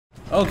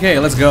Okay,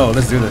 let's go.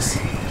 Let's do this.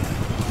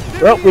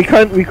 Well, we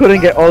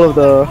couldn't get all of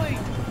the...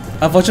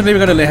 Unfortunately,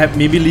 we're gonna have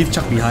maybe leave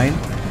Chuck behind.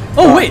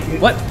 Oh wait,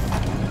 what?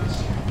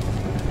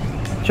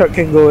 Chuck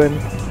can go in.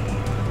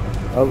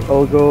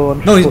 I'll go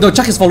on. No,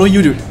 Chuck is following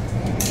you, dude.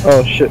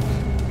 Oh shit.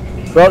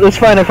 Well, it's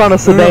fine. I found a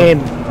sedan.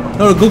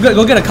 No, go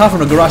get a car from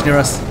the garage near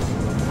us.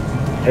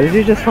 I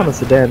did just found a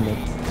sedan, man.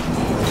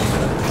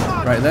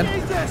 Right then.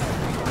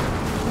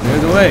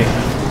 There's the way.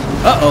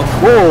 Uh oh.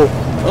 Whoa.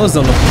 Those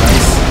don't look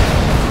nice.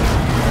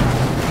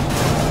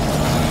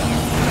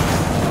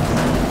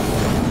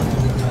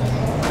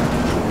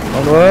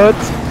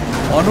 Onwards.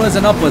 Onwards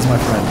and upwards, my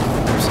friend.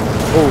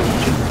 Oh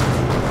shit.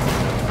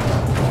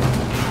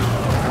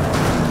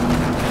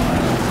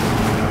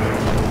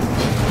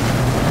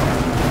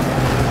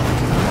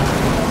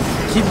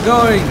 Keep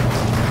going.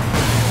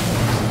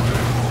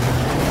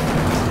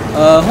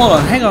 Hold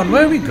on, hang on.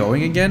 Where are we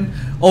going again?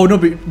 Oh no,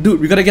 dude,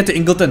 we gotta get to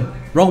Ingleton.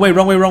 Wrong way,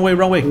 wrong way, wrong way,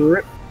 wrong way.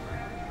 Rip.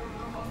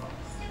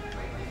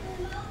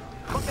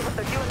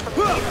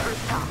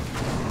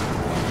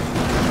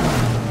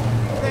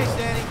 Thanks,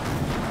 Danny.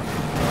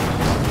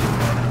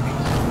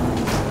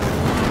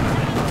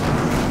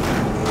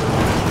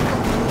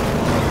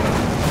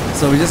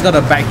 So we just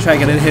gotta backtrack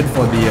and then head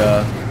for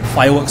the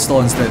fireworks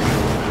store instead.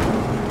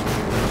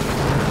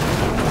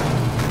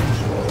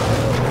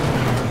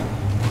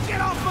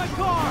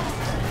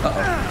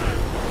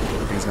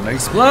 It's gonna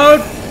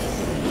explode!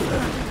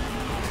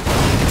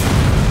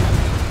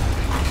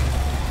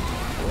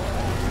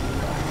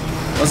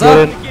 What's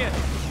up?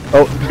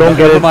 Oh, don't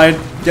get Never it. mind.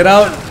 Get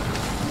out!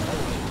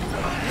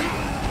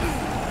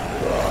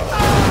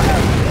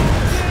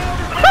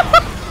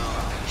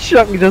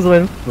 Chuck just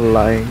went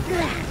flying.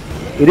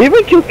 We didn't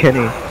even kill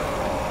Kenny.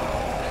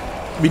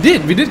 We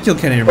did kill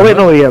Kenny, remember? Oh wait,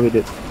 no, yeah, we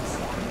did.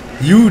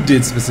 You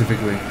did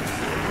specifically.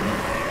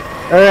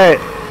 Alright.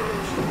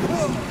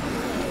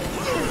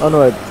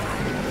 Onward.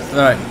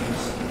 Alright.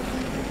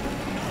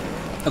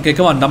 Okay,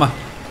 come on, Dama.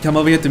 Come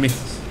over here to me.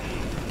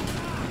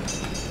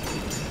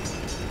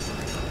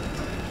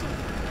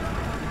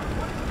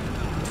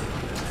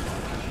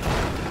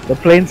 The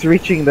plane's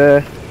reaching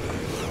there.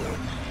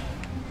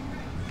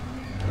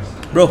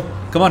 Bro,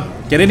 come on.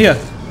 Get in here.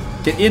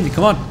 Get in,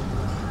 come on.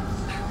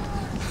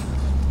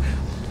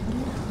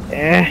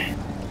 Eh.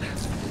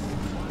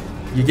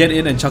 You get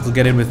in and Chuck will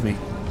get in with me.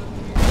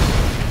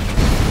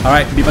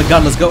 Alright, be my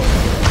gun, let's go.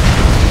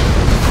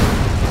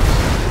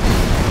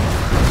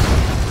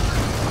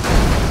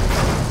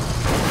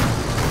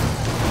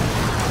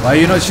 Why are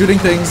you not shooting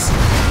things?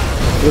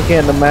 Looking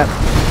at the map.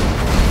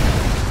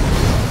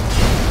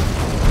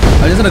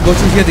 I'm just gonna go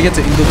through here to get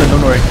to Ingleton,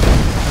 don't worry.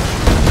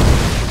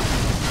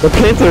 The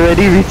plane's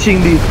already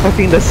reaching the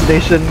fucking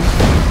destination.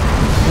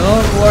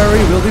 Don't worry,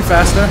 we'll be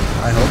faster,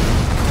 I hope.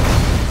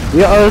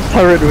 We are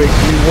turret wing,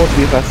 we won't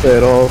be faster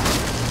at all.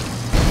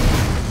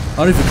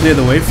 Not if you clear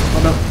the wave.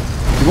 Oh no.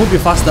 You won't be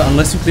faster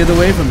unless you clear the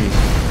way for me.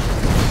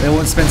 They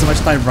won't spend so much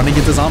time running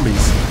into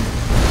zombies.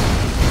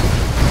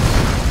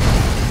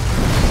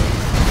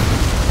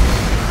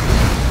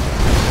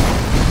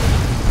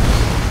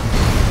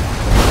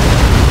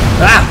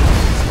 Ah!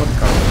 What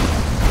car?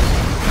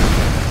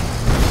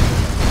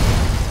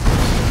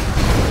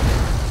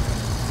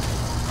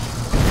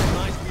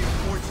 Reminds me of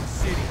Fortune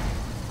City.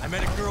 I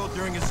met a girl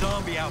during a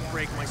zombie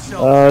outbreak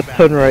myself.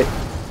 Turn right.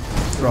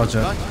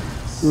 Roger.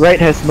 Right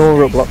has no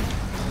roadblock. I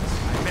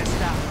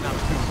messed out when I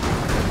was with you.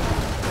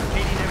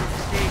 Katie never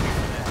forgave me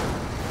for that.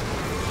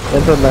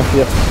 Then turn left,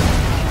 yep.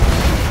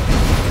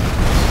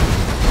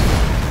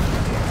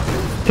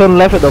 Turn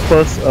left at the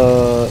first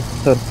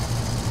turn.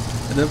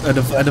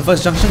 At the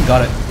first junction?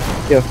 Got it.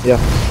 Yeah.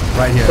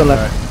 Right here. Turn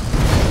left. Right.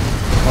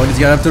 Oh, we need to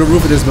get up to the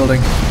roof of this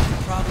building.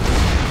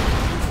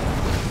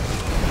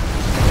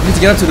 We need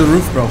to get up to the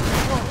roof, bro.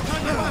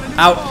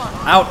 Out!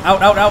 Out!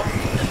 Out! Out! Out!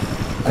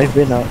 I've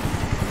been out.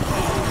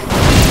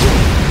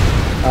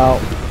 Ow.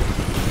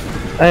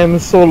 I am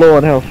so low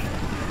on health.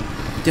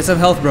 Get some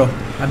health, bro.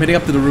 I'm heading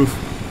up to the roof.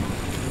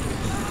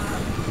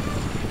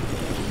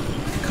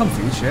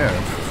 Comfy chair.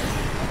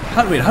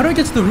 Wait, how do I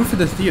get to the roof of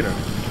the theater?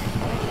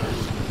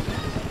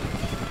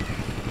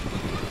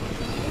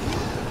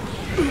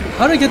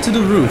 How do I get to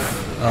the roof?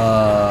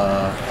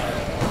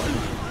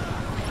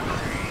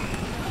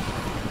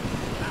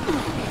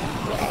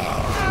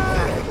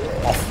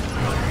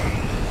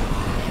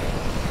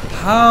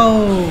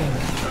 How?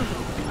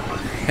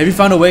 Have you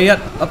found a way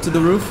yet up to the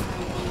roof?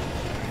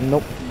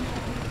 Nope.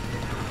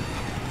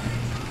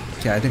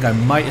 Okay, I think I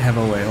might have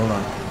a way. Hold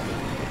on.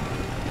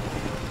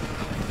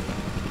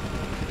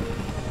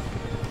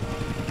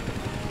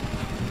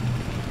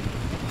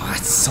 Oh,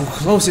 it's so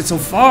close. It's so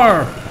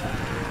far.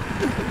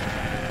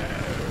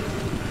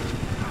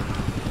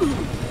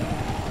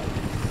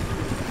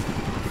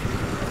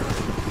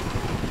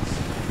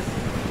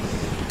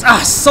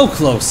 Ah, so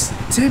close.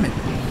 Damn it.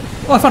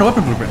 Oh, I found a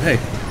weapon blueprint. Hey.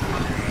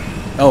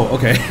 Oh,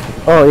 okay.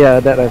 Oh yeah,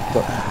 that I've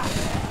got.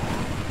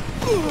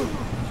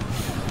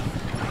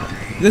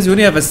 Because we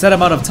only have a set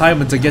amount of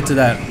time to get to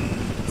that,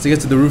 to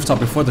get to the rooftop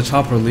before the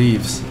chopper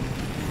leaves.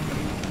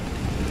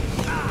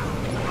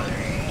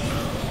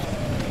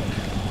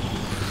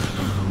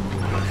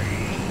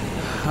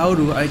 How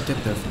do I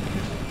get there from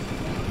here?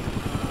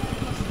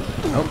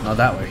 Nope, not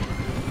that way.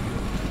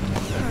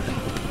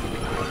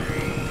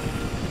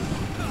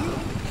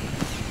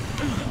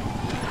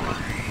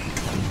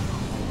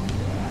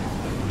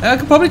 I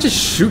could probably just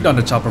shoot down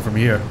the chopper from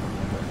here.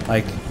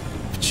 Like,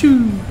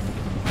 choo.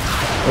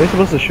 Are you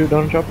supposed to shoot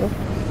down a chopper?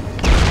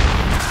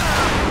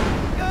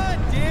 God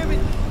damn it!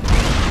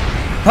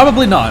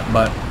 Probably not,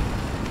 but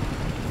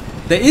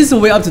there is a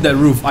way up to that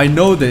roof. I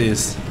know there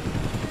is.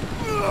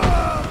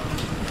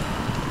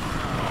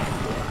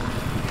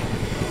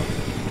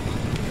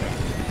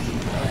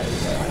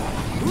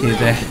 Okay,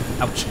 there.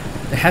 Ouch.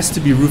 There has to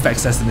be roof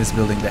access in this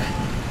building.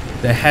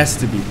 There has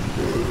to be.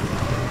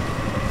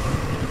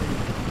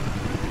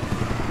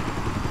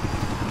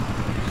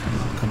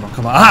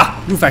 Come on.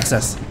 Ah! Roof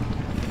access.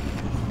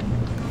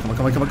 Come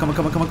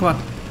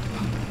on.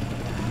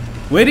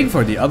 Waiting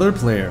for the other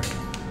player.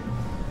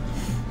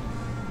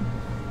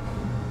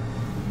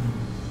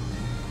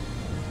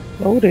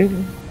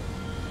 Loading.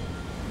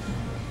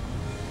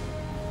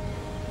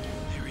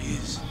 There he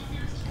is.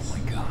 Oh my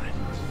god.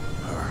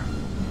 Her.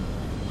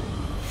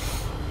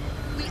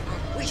 We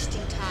are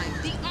wasting time.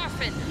 The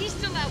orphan, he's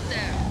still out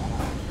there.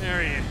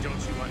 Marion,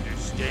 don't you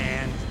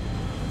understand?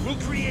 We'll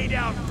create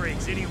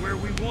outbreaks anywhere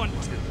we want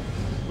to.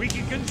 We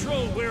can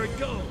control where it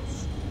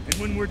goes. And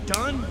when we're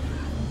done,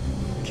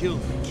 kill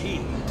the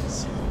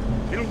kids.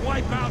 It'll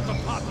wipe out the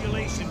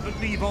population but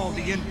leave all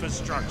the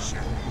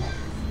infrastructure.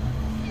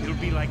 It'll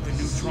be like the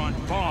neutron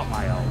bomb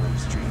I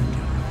always dreamed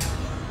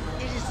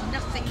of. It is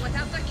nothing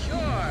without the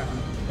cure.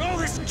 Oh,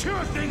 this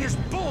cure thing is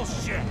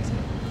bullshit!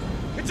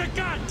 It's a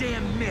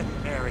goddamn myth,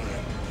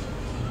 Marion.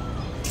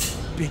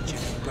 Bitch and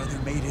her brother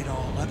made it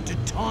all up to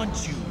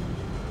taunt you.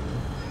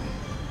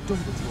 Don't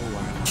throw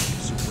our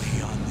lives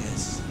away on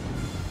this.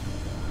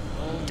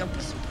 Oh, don't be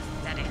so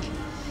pathetic.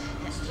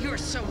 You're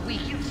so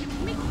weak. You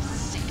make me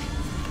sick.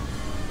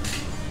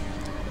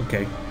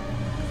 Okay.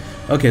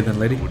 Okay then,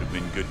 lady. Would have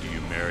been good to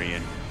you,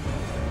 Marion.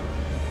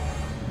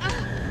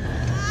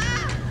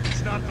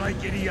 It's not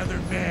like any other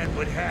man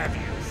would have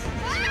you.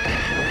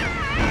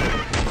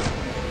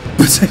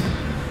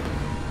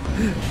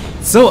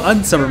 So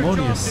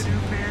unceremonious.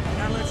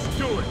 Now let's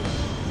do it.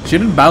 She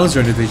didn't bounce or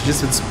anything, she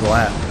just went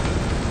splat.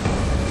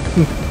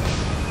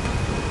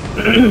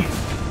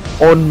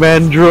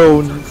 On-man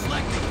drones.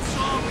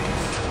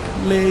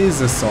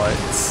 Laser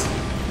sights.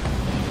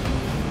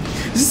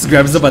 He just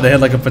grabs it by the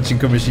head like a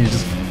pachinko machine,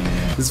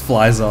 just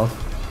flies off.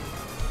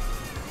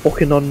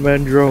 Fucking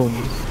on-man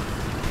drones.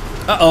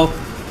 Uh-oh.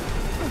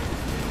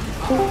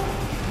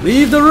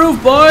 Leave the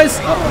roof, boys!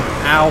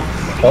 Uh-oh. Ow.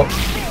 Oh.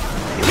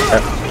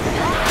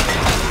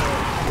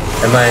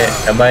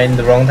 Am I in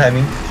the wrong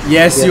timing?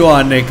 Yes, you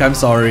are, Nick. I'm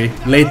sorry.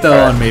 Later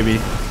on, maybe.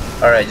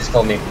 Alright, just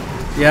call me.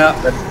 Yeah.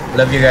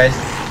 Love you guys.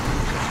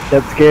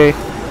 That's gay.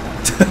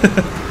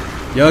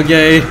 You're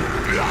gay.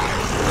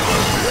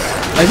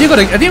 I think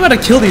I'm gonna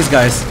kill these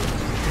guys.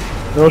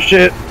 No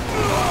shit.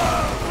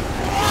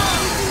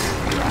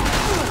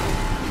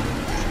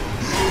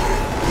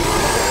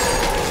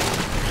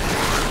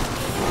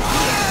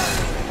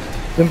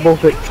 Simple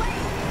fix.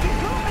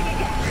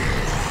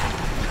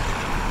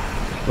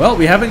 Well,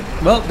 we haven't.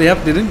 Well, they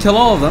didn't kill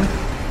all of them.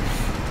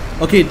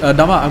 Okay,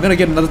 Dama, I'm gonna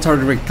get another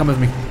target rig. Come with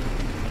me.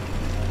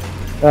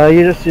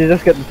 You just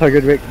get the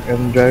target rig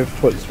and drive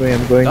towards me.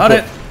 I'm going. Got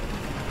it.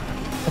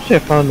 Actually, I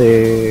found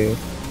a.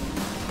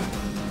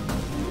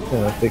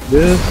 Gonna take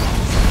this.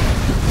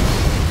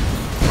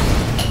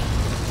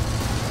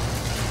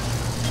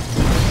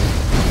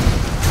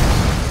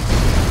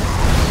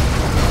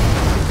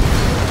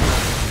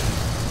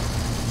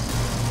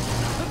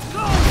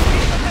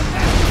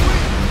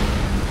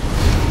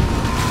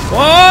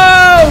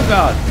 Whoa,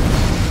 God!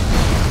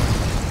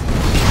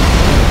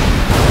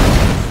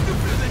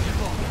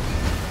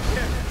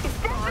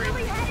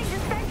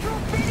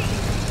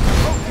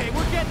 Okay,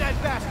 we're getting that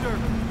bastard.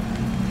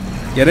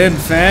 Get in,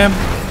 fam.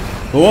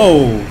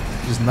 Whoa!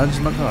 Just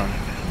nudged my car.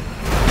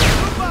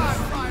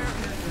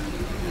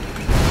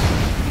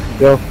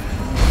 Go.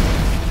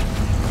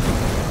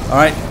 All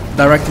right,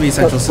 direct me,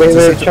 Central.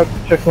 Wait,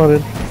 Chuck's not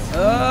in.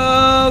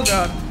 Oh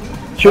God!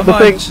 Shoot the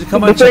thing. Come Shoot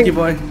on, the thing. Chucky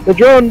boy. The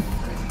drone.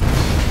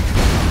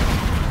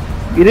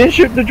 You didn't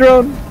shoot the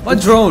drone. What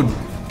drone?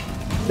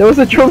 There was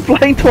a drone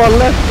flying to our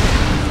left.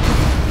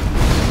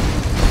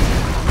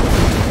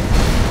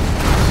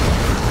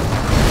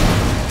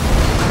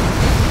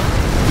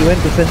 You went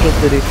to Central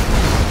City.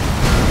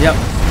 Yep.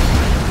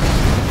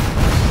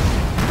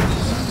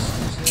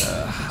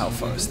 How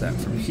far is that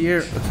from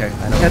here? Okay,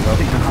 I know. You have to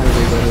take the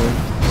highway, by the way.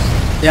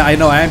 Yeah, I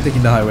know. I am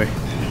taking the highway.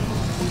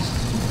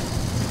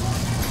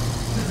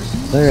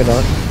 No, you're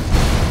not.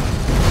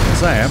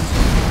 Yes, I am.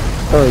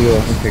 Oh, you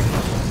are. Okay.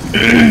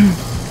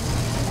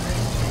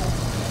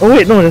 Oh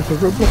wait, no, there's a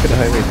roadblock at the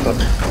highway. Stop.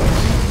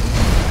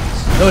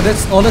 No,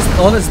 that's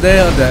all that's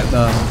there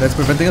that's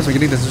preventing us from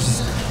getting to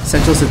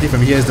Central City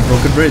from here is the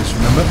broken bridge.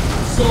 Remember?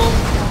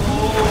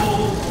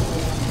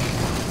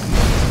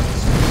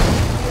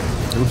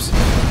 Oops.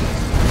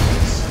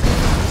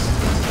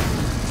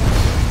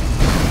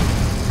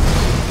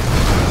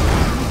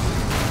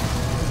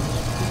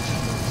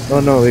 Oh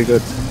no, we're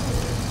good.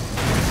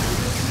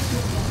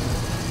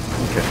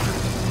 Okay.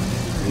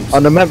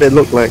 On the map it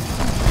looked like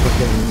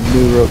fucking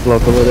new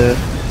roadblock over there.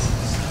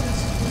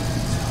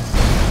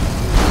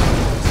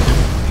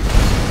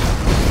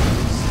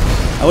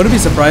 I wouldn't be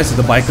surprised if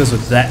the bikers were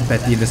that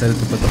petty and decided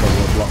to put up a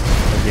roadblock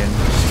again.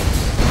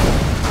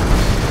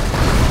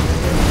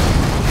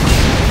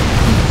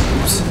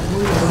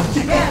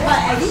 Yeah, but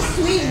at least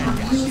swing.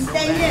 You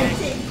stand here and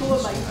take cool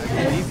like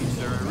this.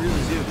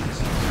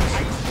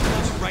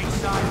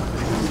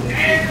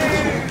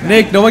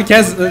 Nick, no one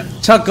cares.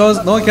 Chuck goes.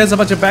 No one cares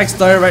about your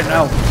backstory right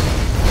now.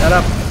 Shut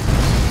up.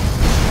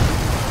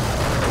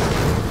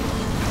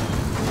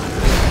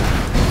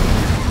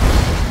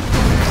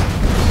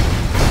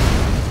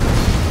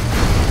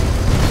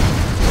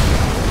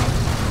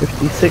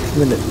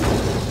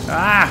 $56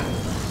 Ah!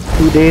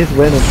 2 days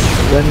went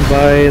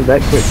by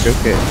that quick.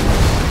 Okay.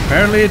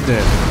 Apparently it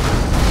did.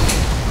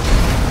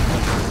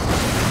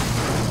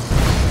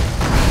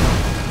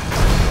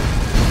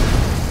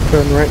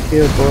 Turn right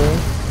here, boy.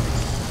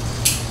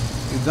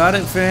 You got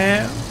it,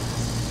 fam.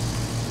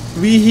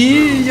 We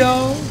here,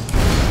 yo.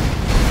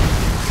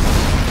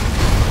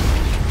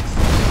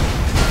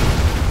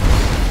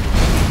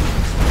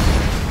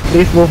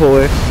 Please move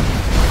away.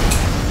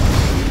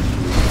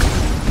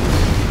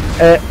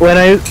 When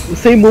I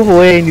say move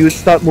away and you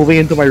start moving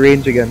into my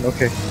range again,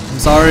 okay. I'm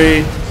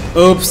sorry.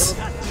 Oops.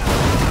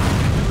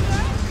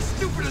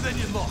 Stupider than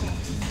you look.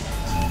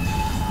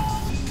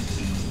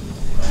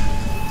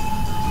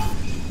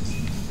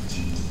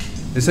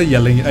 They say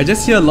yelling. I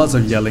just hear lots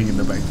of yelling in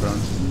the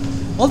background.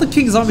 All the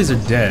king zombies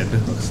are dead,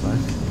 looks like.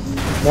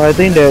 No, I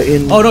think they're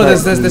in. Oh no,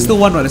 there's still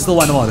one more. There's still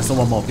one more. There's still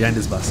one more behind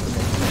this bus.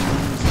 Okay.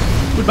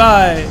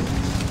 Goodbye.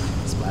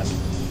 Splat.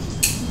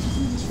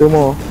 2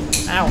 more.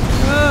 Ow.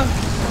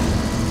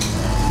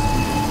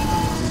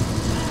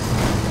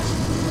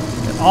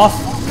 Get off.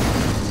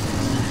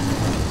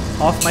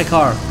 Off my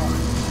car.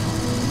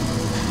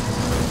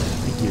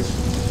 Thank you.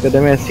 God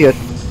damn it, I see a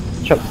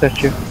Chuck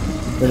statue.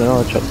 No,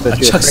 not a Chuck A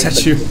statue. Chuck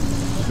statue.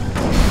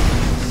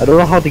 I don't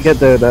know how to get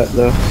the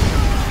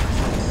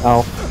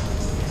ow.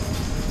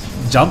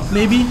 Jump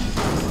maybe?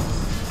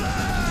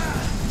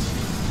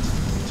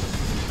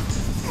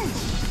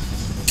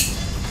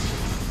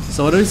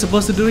 So what are we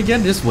supposed to do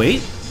again? Just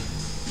wait?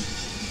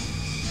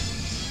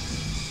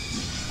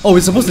 Oh,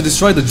 we're supposed to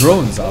destroy the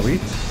drones, are we?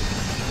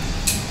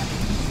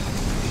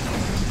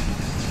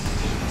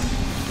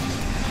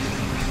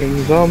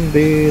 King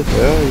zombies,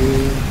 where are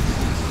you?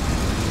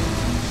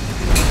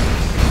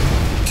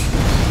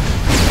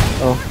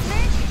 Oh.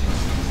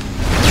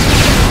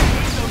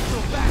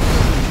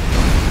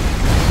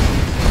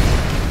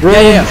 Drones.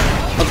 Yeah.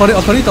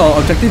 According to our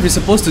objective, we're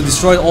supposed to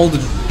destroy all the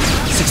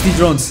 60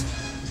 drones.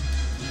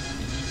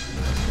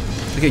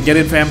 Okay, get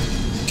in, fam.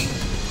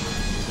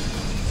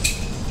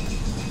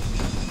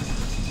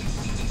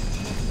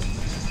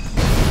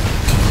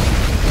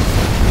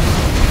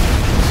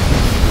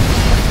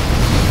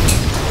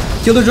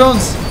 Kill the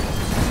drones!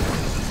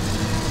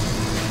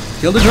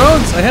 Kill the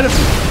drones! Ahead of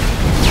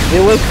you!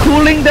 It was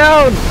cooling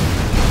down!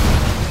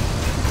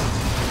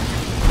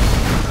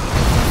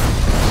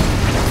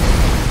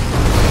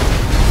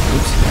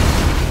 Oops.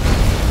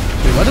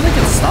 Wait, why did I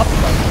get stopped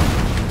by?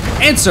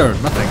 Answer!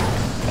 Nothing.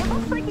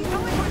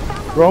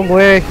 Wrong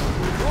way.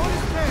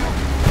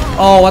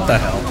 Oh, what the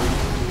hell?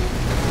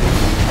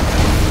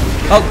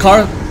 Oh,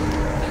 car!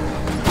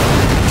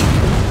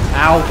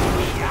 Ow!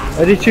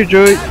 Why did you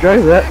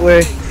drive that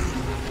way?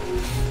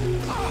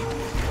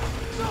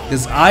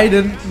 Because I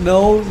didn't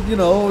know, you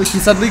know, he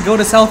suddenly go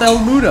to South El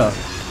Muda.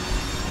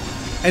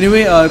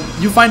 Anyway,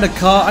 you find a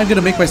car, I'm gonna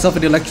make myself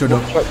an a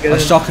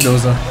shock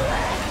dozer.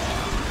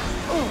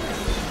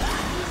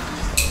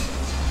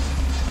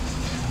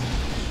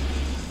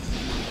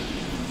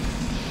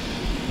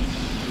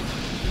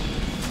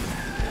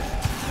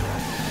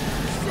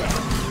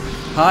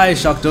 Hi,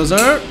 shock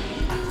dozer.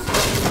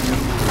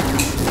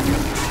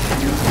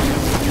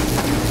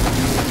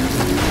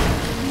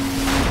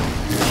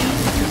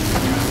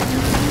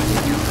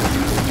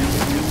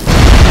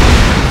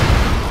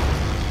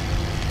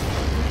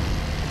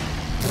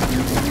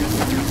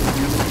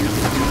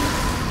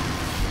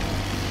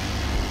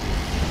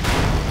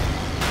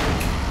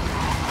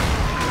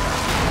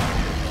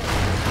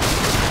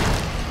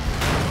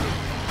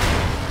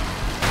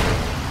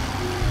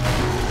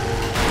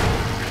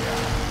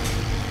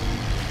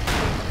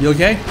 You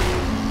okay?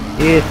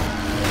 Yes.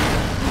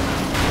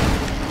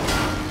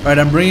 Alright,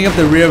 I'm bringing up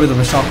the rear with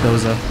a shock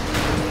dozer.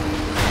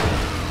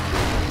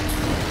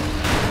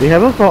 We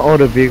haven't found all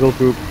the vehicle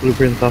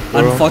blueprints after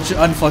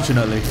all.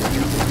 Unfortunately.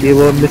 We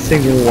were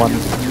missing one.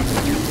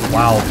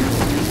 Wow.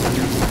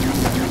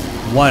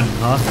 One,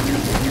 huh?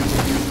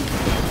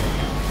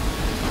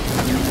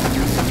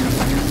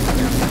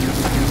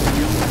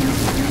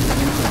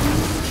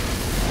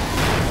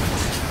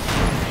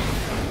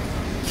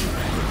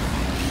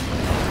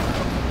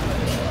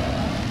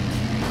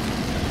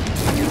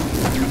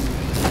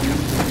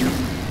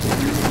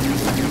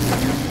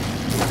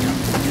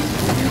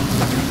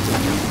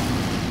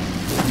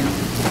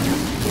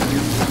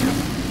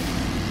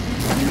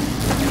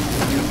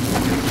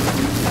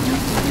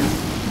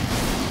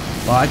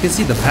 I can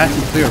see the path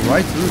you cleared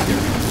right through here.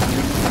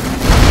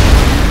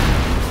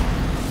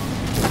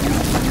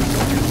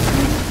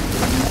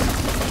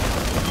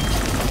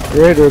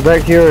 Right, we're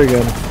back here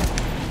again.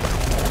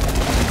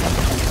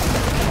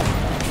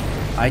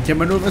 I can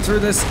maneuver through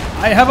this.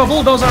 I have a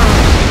bulldozer!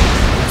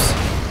 Oops.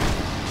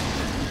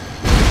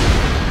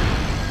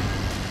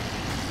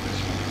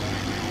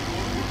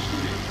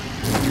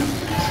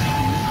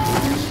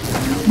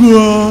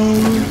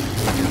 Whoa.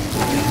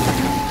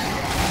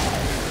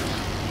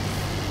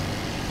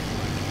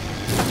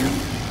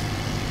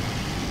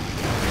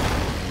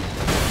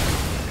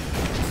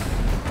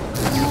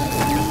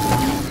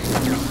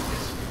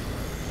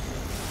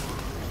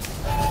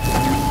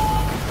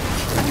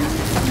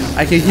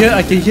 I can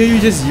hear you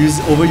just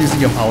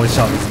overusing your power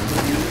shout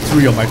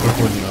through your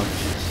microphone, you know.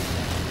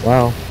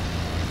 Wow.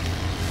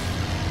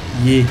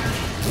 Yeah.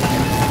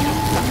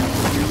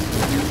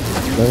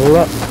 Level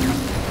up.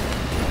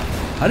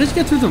 How did you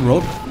get through the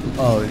rope?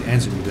 Oh, it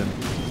answered you then.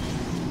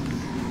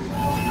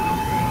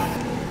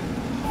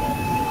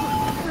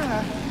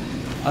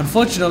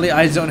 Unfortunately,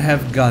 I don't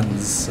have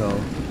guns, so...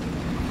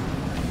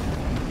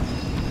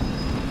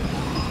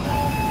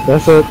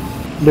 There's a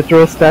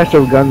literal stash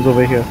of guns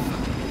over here.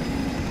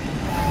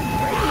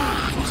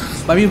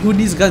 I mean, who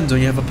needs guns when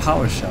you have a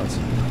power shout?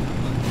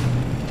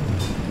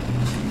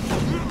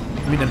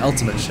 I mean, an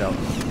ultimate shout.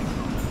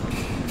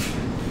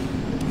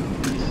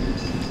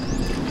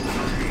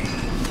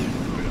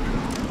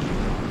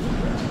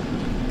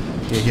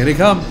 Okay, here they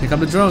come. Here come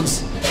the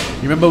drones.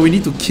 Remember, we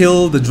need to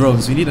kill the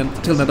drones. We need to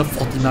kill another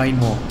 49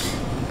 more.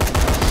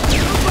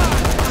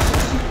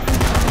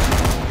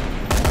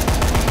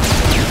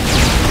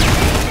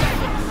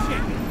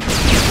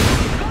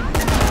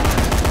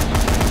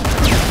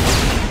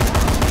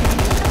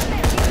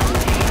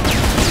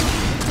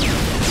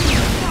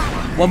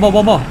 One more,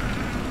 one more.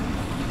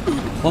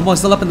 One more,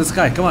 still up in the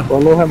sky. Come on.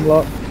 Follow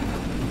Hemlock.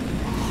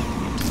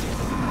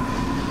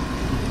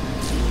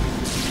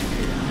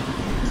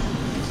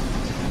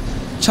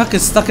 Chuck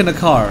is stuck in the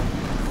car.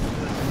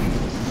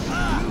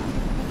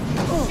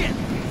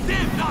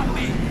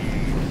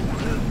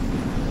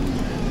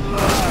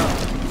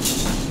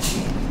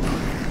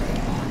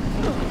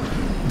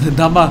 The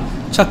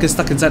Dama, Chuck is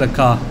stuck inside the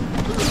car.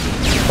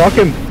 Fuck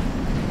him.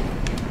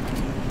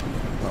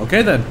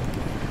 Okay then.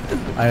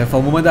 For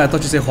a moment there, I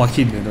thought you said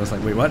Joaquin, and I was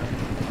like, wait, what?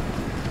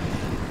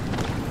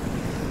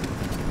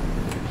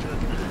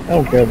 I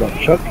don't care about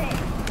Chuck.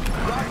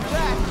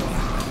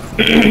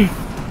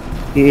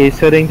 He is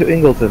heading to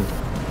Ingleton.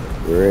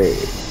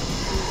 Great.